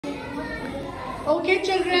Okay,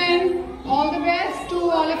 children, all the best to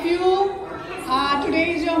all of you.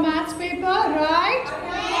 Today is your maths paper, right?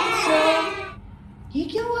 So, ये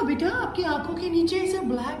क्या हुआ बेटा? आपकी आंखों के नीचे ऐसे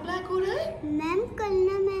ब्लैक ब्लैक हो रहा है? मैम कल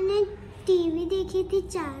ना मैंने टीवी देखी थी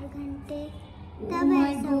 4 घंटे, तब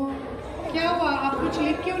ऐसा हुआ। क्या हुआ? आप कुछ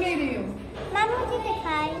लिख क्यों नहीं रही हो? मैम मुझे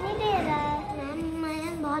दिखाई नहीं दे रहा है। मैम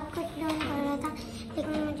मैं बहुत कुछ ड्रॉ कर रहा था,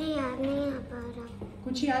 लेकिन मुझे याद नहीं आ पा रहा।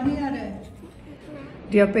 कुछ याद नहीं आ रहा है?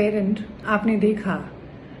 डियर पेरेंट, आपने देखा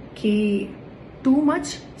कि too much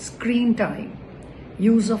screen time,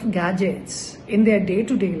 use of gadgets in their day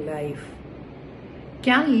to day life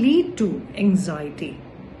can lead to anxiety.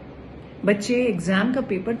 बच्चे एग्जाम का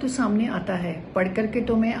पेपर तो सामने आता है, पढ़ करके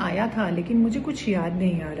तो मैं आया था, लेकिन मुझे कुछ याद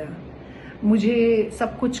नहीं आ रहा, मुझे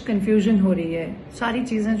सब कुछ कंफ्यूजन हो रही है, सारी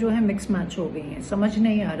चीजें जो है मिक्स मैच हो गई हैं, समझ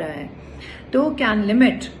नहीं आ रहा है। तो can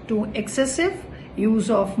limit to excessive use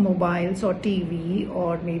of mobiles or TV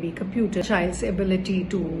or maybe computer child's ability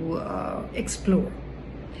to explore.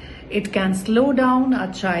 It can slow down a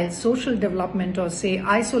child's social development or say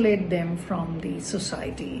isolate them from the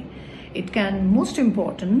society. It can, most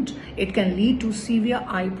important, it can lead to severe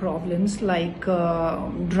eye problems like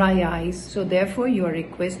dry eyes. So therefore you are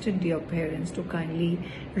requested, dear parents, to kindly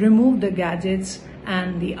remove the gadgets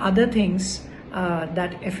and the other things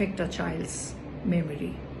that affect a child's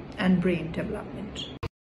memory and brain development.